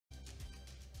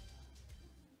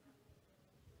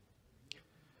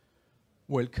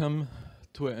Welcome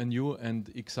to a new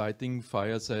and exciting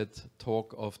fireside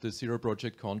talk of the Zero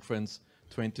Project Conference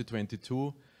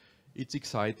 2022. It's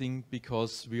exciting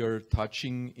because we are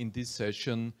touching in this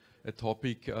session a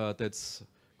topic that's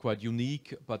quite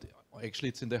unique, but actually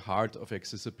it's in the heart of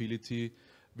accessibility.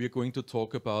 We are going to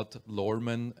talk about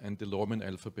Lormen and the Lormen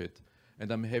alphabet. And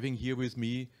I'm having here with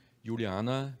me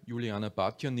Juliana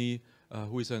Batthyany,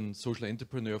 who is a social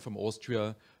entrepreneur from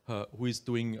Austria, who is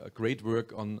doing great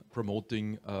work on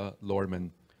promoting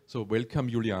Lormen. So welcome,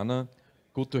 Juliana.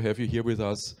 Good to have you here with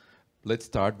us. Let's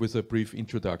start with a brief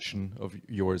introduction of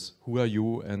yours. Who are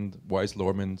you and why is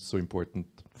Lormen so important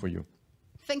for you?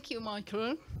 Thank you,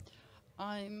 Michael.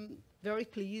 I'm very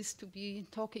pleased to be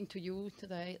talking to you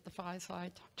today at the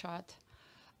Fireside Chat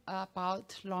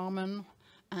about Lormen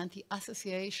and the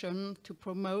association to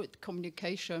promote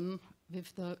communication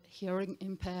with the hearing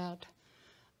impaired.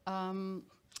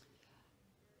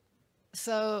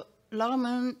 So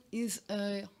Lormen is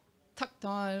a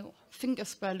tactile finger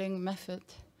spelling method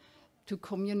to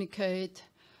communicate,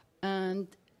 and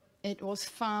it was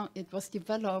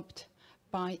developed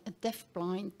by a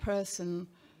deafblind person,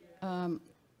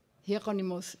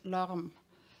 Hieronymus Lorm.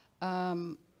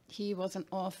 He was an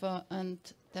author and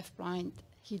deafblind.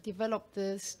 He developed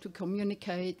this to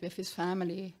communicate with his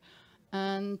family,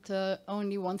 and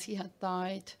only once he had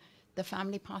died, the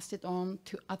family passed it on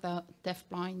to other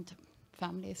deafblind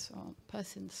families or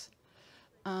persons.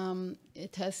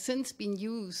 It has since been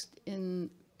used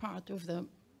in part of the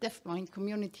deafblind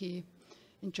community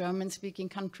in German-speaking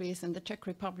countries and the Czech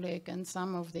Republic and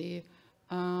some of the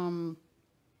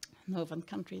northern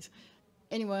countries.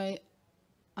 Anyway,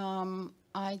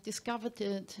 I discovered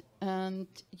it and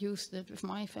used it with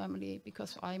my family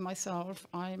because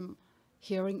I'm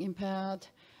hearing impaired,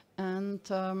 and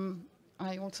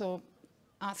I also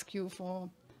ask you for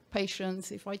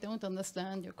patience if I don't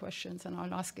understand your questions, and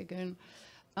I'll ask again.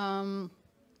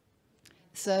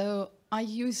 So I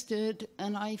used it,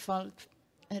 and I felt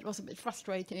it was a bit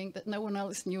frustrating that no one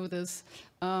else knew this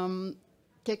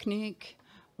technique,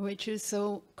 which is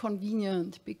so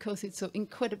convenient because it's so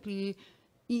incredibly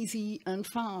easy and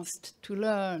fast to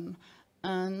learn.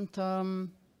 And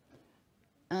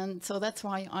so that's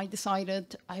why I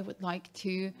decided I would like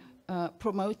to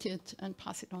promote it and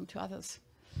pass it on to others.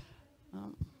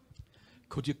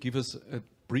 Could you give us a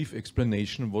brief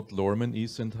explanation what Lormen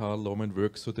is and how Lormen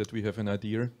works so that we have an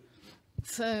idea?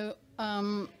 So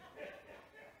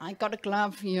I got a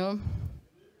glove here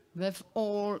with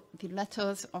all the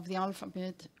letters of the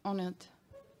alphabet on it.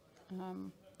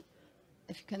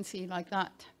 If you can see like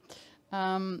that.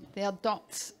 There are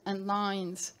dots and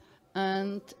lines,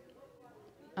 and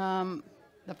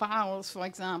the vowels, for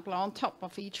example, are on top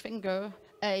of each finger,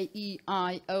 A, E,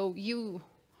 I, O, U.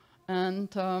 And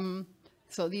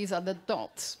so these are the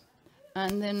dots.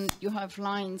 And then you have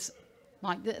lines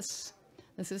like this.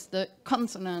 This is the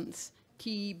consonants,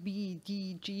 T, B,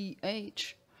 D, G,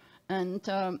 H. And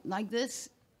like this,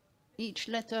 each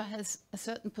letter has a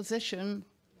certain position.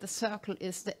 The circle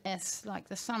is the S, like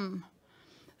the sun.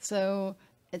 So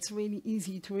it's really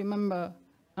easy to remember,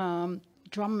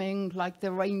 drumming like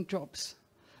the raindrops.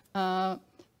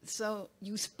 So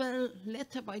you spell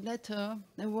letter by letter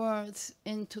the words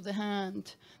into the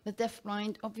hand. The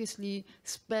deafblind obviously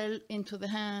spell into the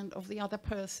hand of the other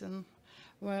person,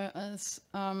 whereas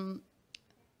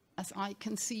as I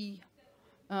can see,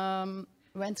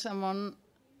 when someone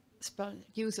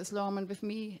uses Lormen with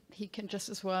me, he can just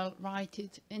as well write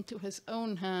it into his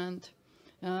own hand.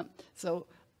 So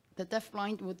the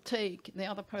deafblind would take the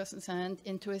other person's hand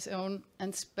into his own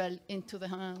and spell into the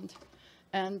hand.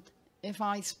 And if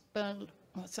I spell,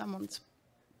 or someone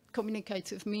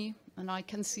communicates with me and I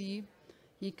can see,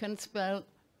 he can spell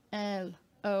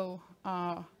L-O-R-M-E-N,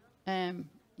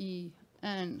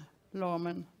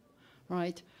 Lormen,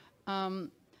 right?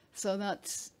 So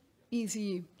that's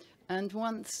easy. And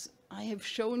once I have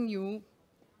shown you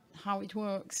how it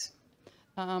works,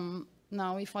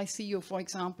 now if I see you, for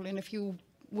example, in a few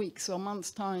weeks or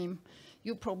months' time,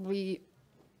 you probably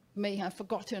may have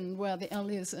forgotten where the L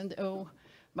is and O.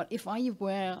 But if I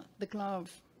wear the glove,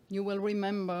 you will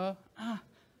remember,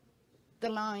 the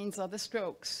lines are the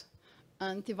strokes,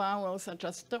 and the vowels are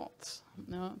just dots.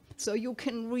 No? So you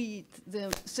can read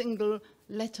the single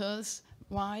letters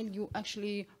while you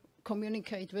actually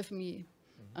communicate with me.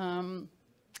 So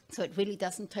it really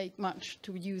doesn't take much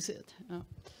to use it.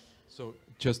 So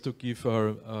just to give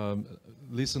our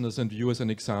listeners and viewers an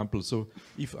example, so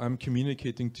if I'm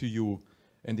communicating to you,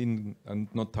 and I'm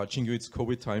not touching you, it's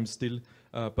COVID time still,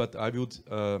 but I would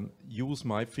use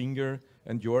my finger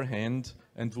and your hand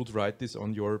and would write this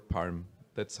on your palm.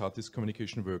 That's how this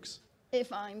communication works.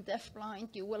 if I'm deafblind,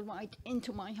 you will write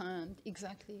into my hand,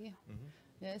 exactly.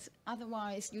 Yes,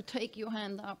 otherwise you take your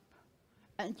hand up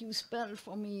and you spell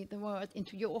for me the word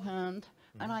into your hand,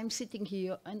 and I'm sitting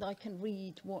here and I can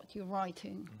read what you're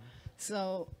writing.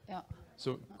 So, yeah.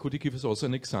 So could you give us also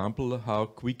an example how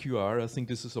quick you are? I think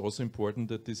this is also important,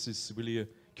 that this is really a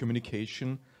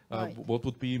communication. Right. What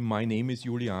would be "my name is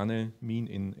Juliana" mean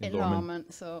in Lormen?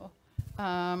 Lormen, so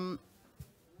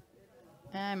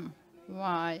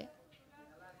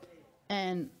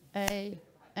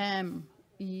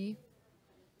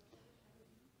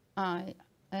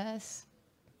MYNAMEIS,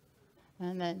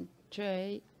 and then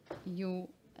JULINAN.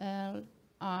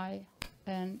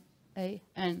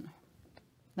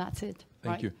 That's it.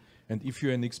 Thank right? you. And if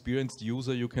you're an experienced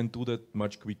user, you can do that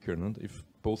much quicker. No? If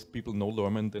both people know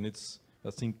Lormen, then it's,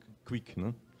 I think, quick.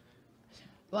 No?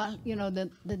 Well, you know, the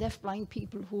deafblind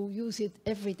people who use it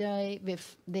every day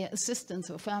with their assistants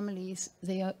or families,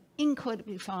 they are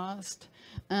incredibly fast.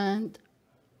 And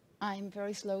I'm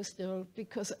very slow still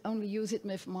because I only use it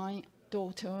with my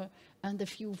daughter and a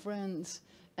few friends.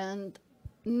 And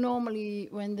normally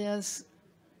when there's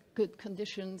good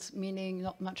conditions, meaning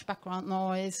not much background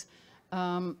noise,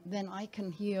 then I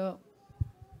can hear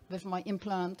with my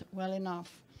implant well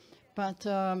enough. But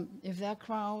if there are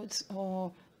crowds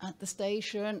or at the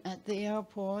station, at the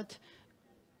airport,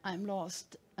 I'm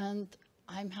lost, and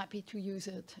I'm happy to use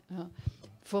it.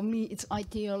 For me, it's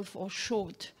ideal for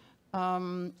short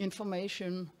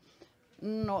information,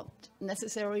 not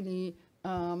necessarily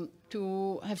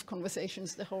to have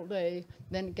conversations the whole day.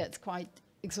 Then it gets quite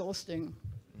exhausting.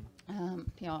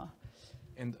 Yeah.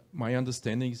 And my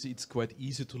understanding is it's quite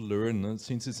easy to learn,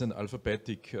 since it's an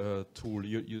alphabetic tool.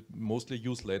 You mostly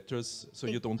use letters, so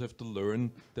you don't have to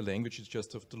learn the language, you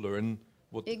just have to learn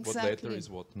what letter is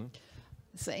what. No?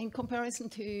 So in comparison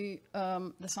to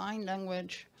the sign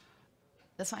language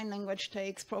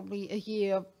takes probably a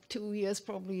year, 2 years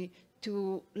probably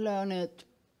to learn it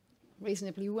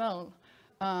reasonably well.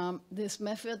 This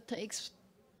method takes,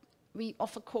 we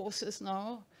offer courses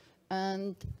now,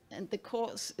 and the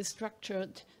course is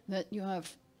structured that you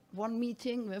have one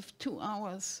meeting with 2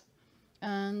 hours,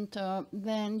 and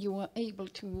then you are able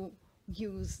to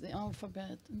use the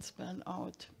alphabet and spell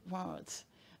out words.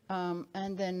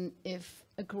 And then if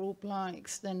a group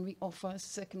likes, then we offer a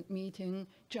second meeting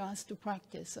just to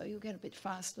practice, so you get a bit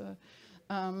faster.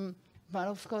 But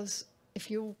of course,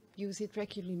 if you use it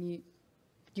regularly,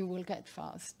 you will get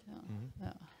fast.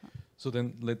 Yeah. So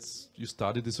then you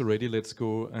started this already, let's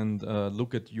go and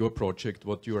look at your project,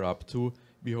 what you're up to.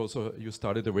 You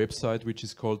started a website which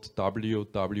is called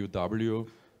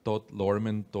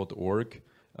www.lormen.org,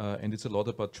 and it's a lot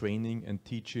about training and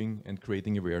teaching and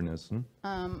creating awareness.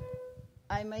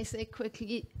 I may say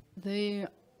quickly, the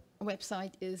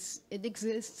website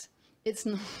exists. It's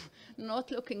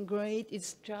not looking great,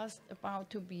 it's just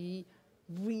about to be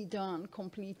redone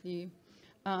completely.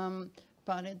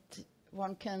 But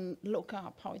one can look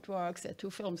up how it works. There are 2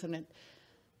 films in it.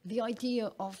 The idea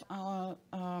of our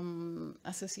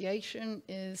association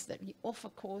is that we offer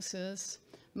courses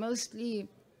mostly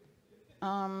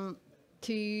to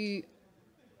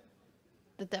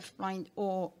the deafblind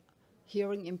or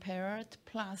hearing impaired,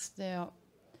 plus their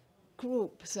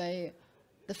group, say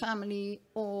the family,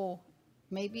 or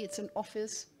maybe it's an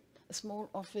office, a small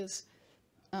office,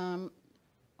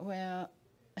 where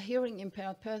a hearing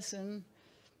impaired person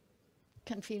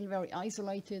can feel very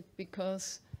isolated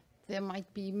because there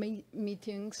might be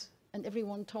meetings and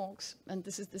everyone talks, and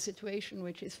this is the situation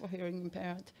which is for hearing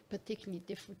impaired particularly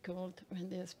difficult when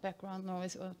there's background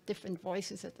noise or different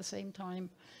voices at the same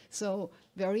time. So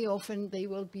very often they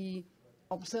will be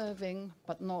observing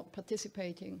but not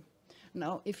participating.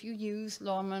 Now, if you use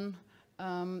Lormen,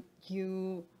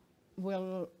 you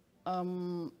will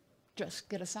just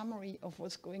get a summary of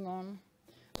what's going on,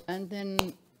 and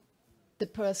then the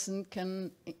person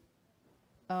can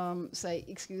say,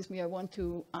 excuse me, I want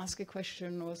to ask a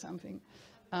question or something.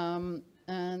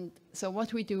 And so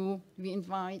what we do, we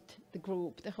invite the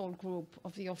group, the whole group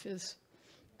of the office,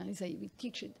 and we say we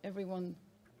teach it everyone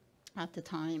at the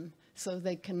time so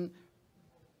they can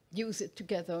use it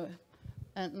together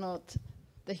and not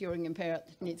the hearing impaired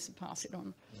needs to pass it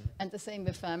on. And the same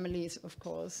with families, of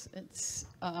course. It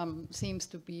seems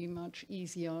to be much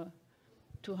easier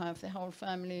to have the whole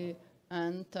family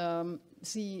and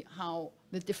see how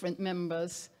the different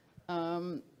members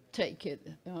take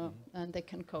it, and they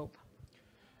can cope.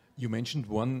 You mentioned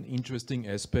one interesting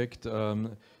aspect.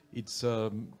 It's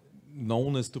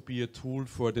known as to be a tool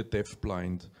for the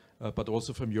deafblind, but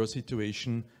also from your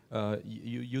situation,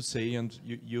 you say, and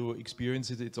you experience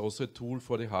it, it's also a tool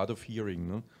for the hard of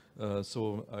hearing. No?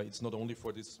 So it's not only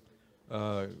for this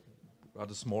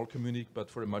rather small community, but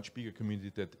for a much bigger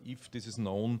community that if this is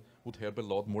known would help a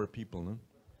lot more people, no?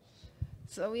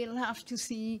 So we'll have to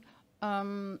see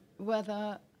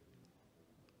whether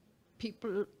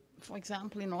people, for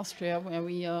example, in Austria, where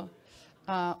we are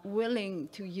willing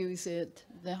to use it,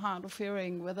 the hard of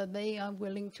hearing, whether they are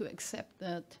willing to accept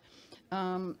that.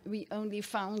 We only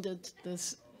founded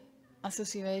this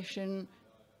association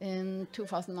in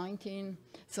 2019,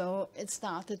 so it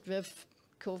started with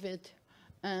COVID,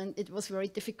 and it was very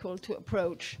difficult to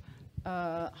approach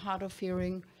hard of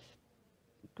hearing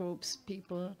groups,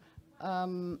 people.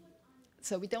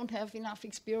 So we don't have enough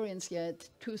experience yet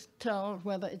to tell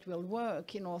whether it will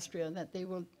work in Austria, that they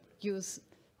will use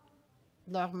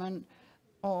Lormen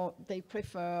or they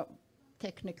prefer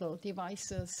technical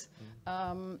devices.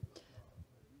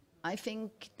 I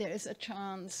think there is a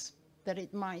chance that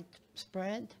it might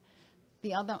spread.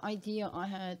 The other idea I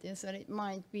had is that it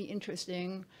might be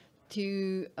interesting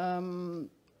to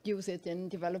use it in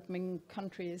developing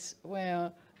countries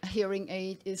where a hearing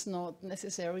aid is not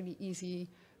necessarily easy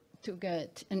to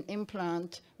get. An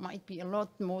implant might be a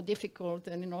lot more difficult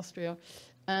than in Austria.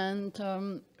 And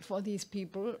for these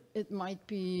people, they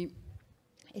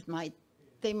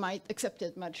might accept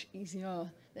it much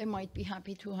easier. They might be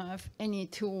happy to have any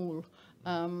tool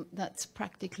that's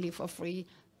practically for free.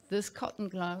 This cotton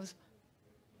gloves,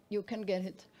 you can get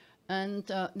it. And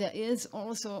there is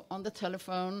also on the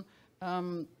telephone,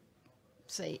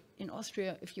 say in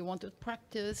Austria, if you want to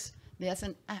practice, there's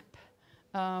an app.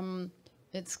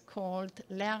 It's called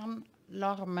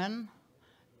Lormen,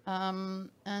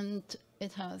 and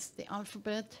it has the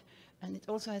alphabet, and it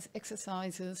also has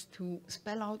exercises to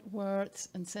spell out words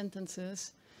and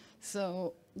sentences,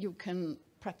 so you can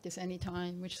practice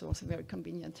anytime, which is also very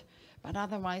convenient. But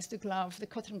otherwise, the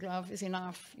cotton glove is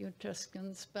enough. You just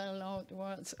can spell out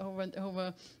words over and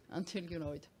over until you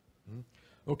know it.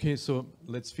 Okay, so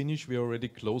let's finish. We are already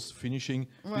close finishing.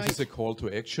 Right. This is a call to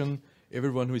action.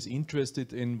 Everyone who is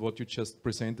interested in what you just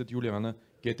presented, Juliana,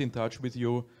 get in touch with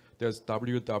you. There's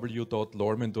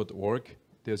www.lormen.org.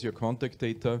 There's your contact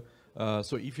data.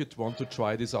 So if you want to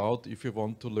try this out, if you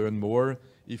want to learn more,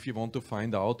 if you want to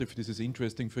find out if this is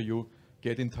interesting for you,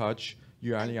 get in touch.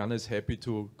 Juliana is happy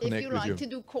to connect with you. If you like to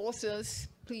do courses,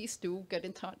 please do get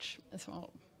in touch as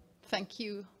well. Thank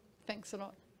you. Thanks a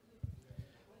lot.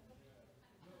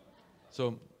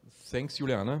 So thanks,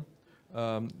 Juliana.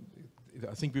 I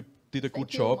think we did a good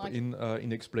job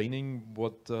in explaining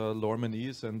what Lormen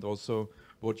is and also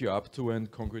what you're up to,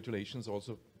 and congratulations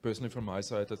also personally from my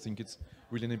side. I think it's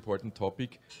really an important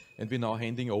topic. And we're now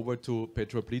handing over to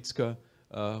Petra Blitzka,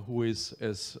 who is,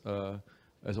 as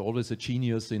always, a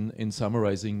genius in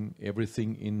summarizing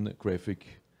everything in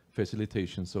graphic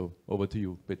facilitation. So over to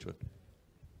you, Petra.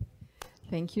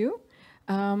 Thank you.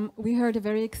 We heard a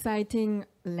very exciting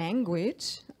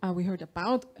language. We heard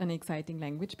about an exciting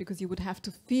language because you would have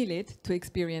to feel it to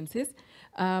experience it.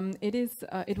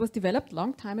 It was developed a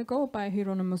long time ago by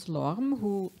Hieronymus Lorm,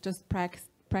 who just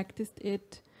practiced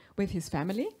it with his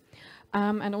family.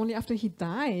 And only after he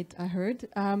died, I heard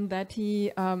that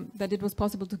it was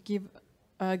possible to give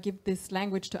this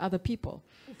language to other people.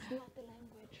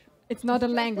 It's not a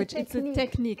language. It's a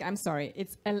technique. I'm sorry.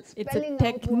 It's a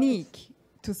technique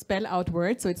to spell out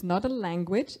words. So it's not a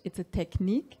language. It's a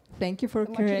technique. Thank you for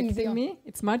correcting me.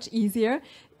 It's much easier.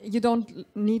 You don't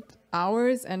need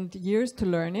hours and years to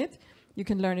learn it. You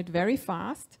can learn it very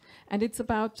fast. And it's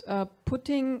about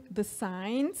putting the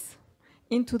signs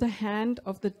into the hand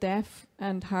of the deaf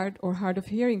and hard of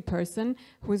hearing person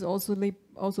who is also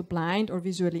blind or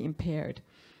visually impaired.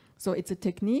 So it's a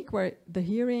technique where the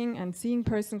hearing and seeing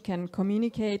person can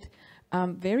communicate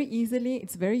very easily.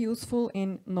 It's very useful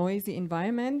in noisy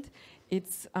environment.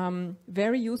 It's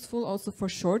very useful also for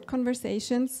short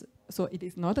conversations. So it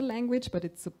is not a language, but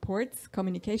it supports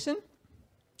communication.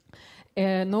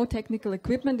 No technical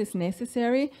equipment is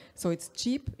necessary, so it's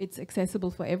cheap, it's accessible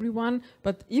for everyone.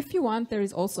 But if you want, there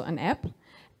is also an app.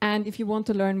 And if you want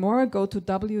to learn more, go to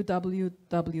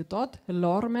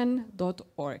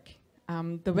www.lormen.org.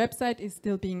 The website is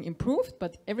still being improved,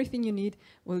 but everything you need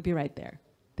will be right there.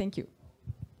 Thank you.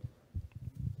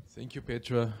 Thank you,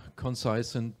 Petra.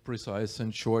 Concise and precise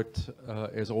and short,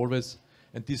 as always.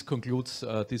 And this concludes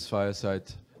this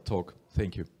fireside talk.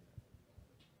 Thank you.